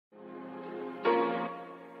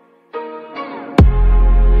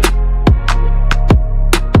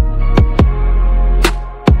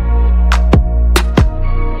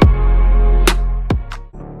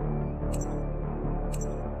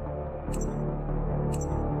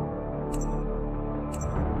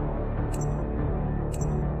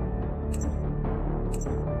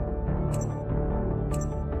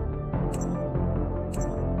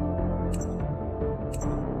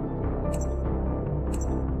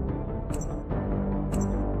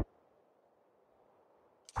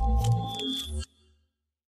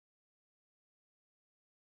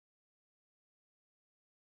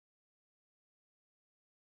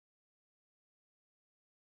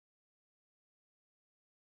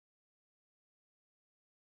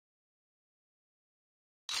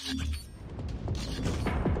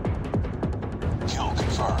Kill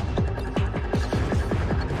confirmed.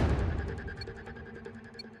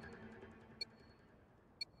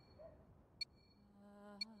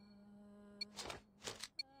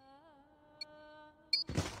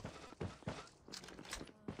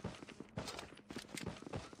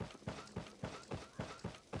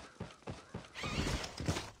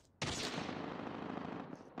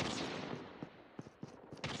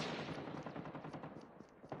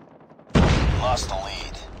 Lost the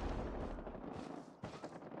lead.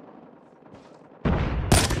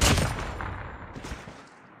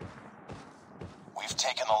 We've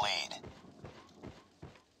taken the lead.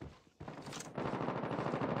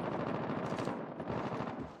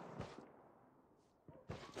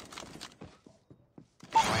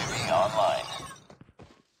 UAV online.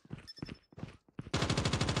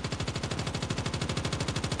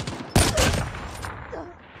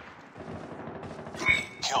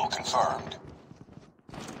 Kill confirmed.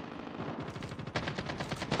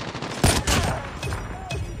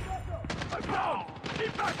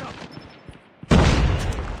 Keep back up!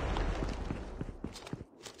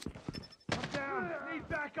 I'm down! Need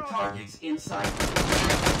backup! Targets inside.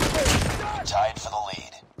 Tied for the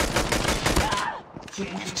lead.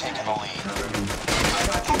 We've taken the lead.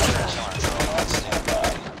 Killer drone on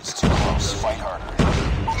standby. It's too close. Fight harder.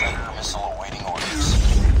 Predator missile awaiting orders.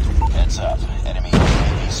 Heads up. Enemy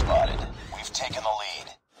UAV spotted. We've taken the lead.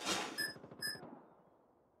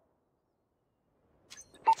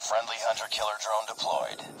 Friendly hunter-killer drone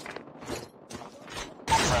deployed.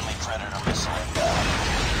 Friendly Predator missile inbound.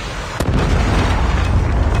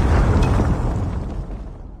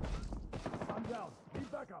 I'm down. Need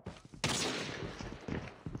backup.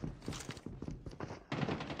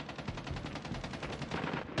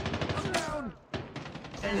 I'm down.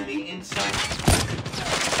 Enemy inside.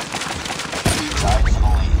 Tied for the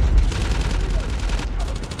lead.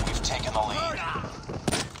 We've taken the lead.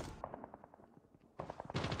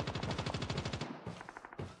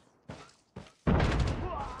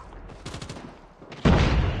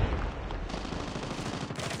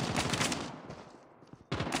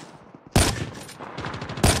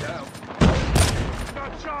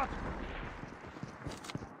 Got shot.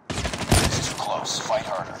 It's too close. Fight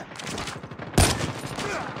harder.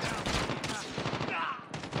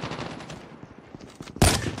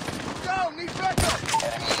 Down. Need backup.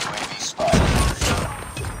 Enemy UAV spotted.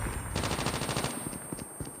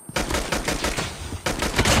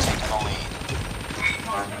 Taking the lead.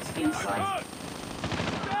 Targets inside.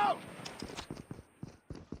 Down.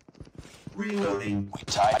 Reloading. We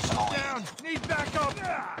tied for the lead. Down. Need backup.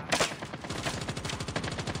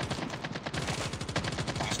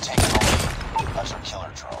 We've taken the lead.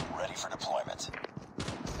 Hunter-killer drone ready for deployment.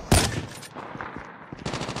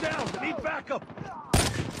 Down. Need backup.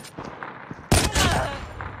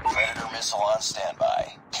 Predator missile on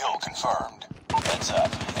standby. Kill confirmed. Heads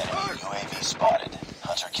up. Enemy UAV spotted.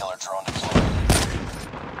 Hunter-killer drone deployed.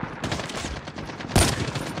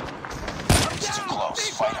 It's too close.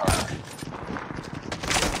 Fight harder.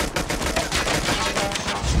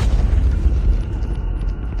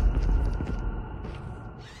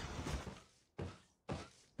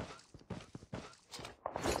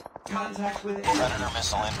 Contact with Predator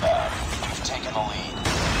missile inbound. We've taken the lead.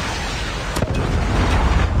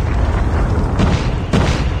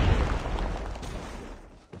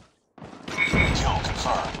 Kill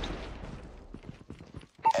confirmed.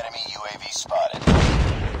 Enemy UAV spotted.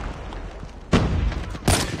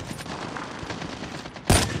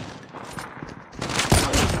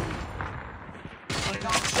 I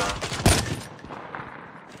got shot.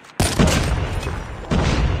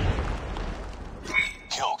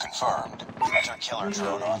 Kill confirmed. Hunter-killer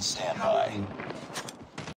drone on standby.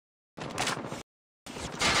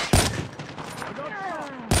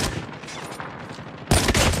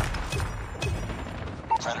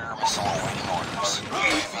 Predator missile awaiting orders.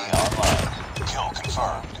 UAV online. Kill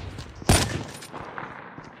confirmed.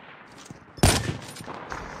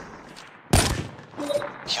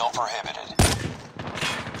 Kill prohibited.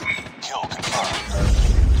 Kill confirmed.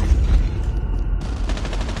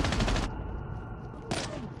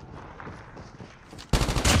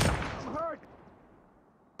 I'm hurt.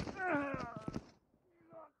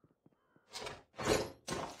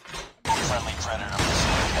 Friendly Predator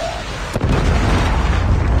missile inbound.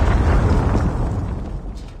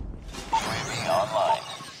 UAV online.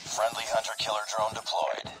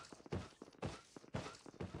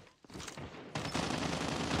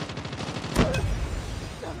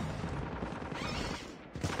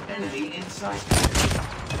 sight.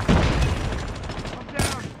 I'm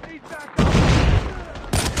down. Need backup.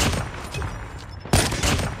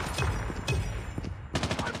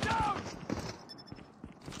 I'm down.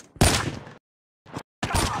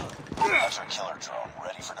 Hunter killer drone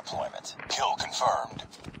ready for deployment. Kill confirmed.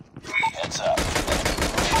 Heads up.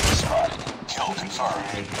 Enemy spotted. Kill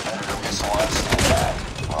confirmed. Predator missile on standby.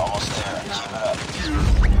 We're almost there. Keep it up.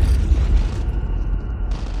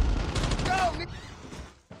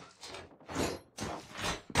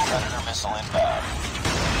 Predator missile inbound.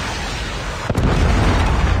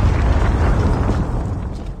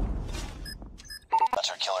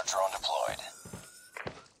 Hunter killer drone deployed.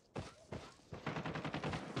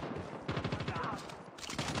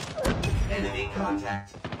 Enemy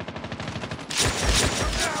contact.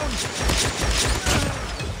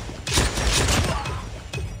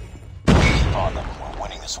 Keep on them. We're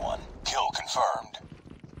winning this one. Kill confirmed.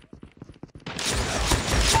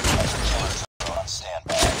 Hunter killer drone on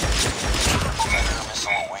standby. Predator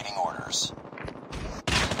missile awaiting orders.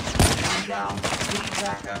 I'm down. Need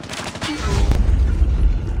backup.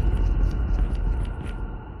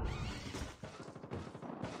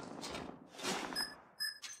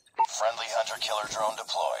 Friendly hunter killer drone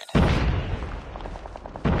deployed.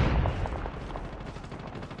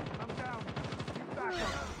 I'm down. Need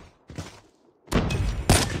backup.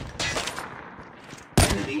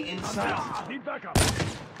 Enemy in sight. Need backup.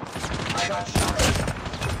 I got shot.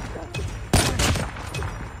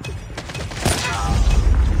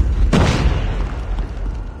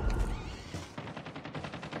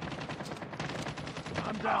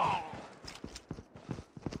 I'm down.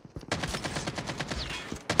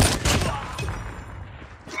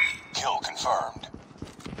 Kill confirmed.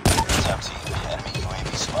 Heads up team. Enemy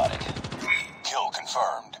UAV spotted.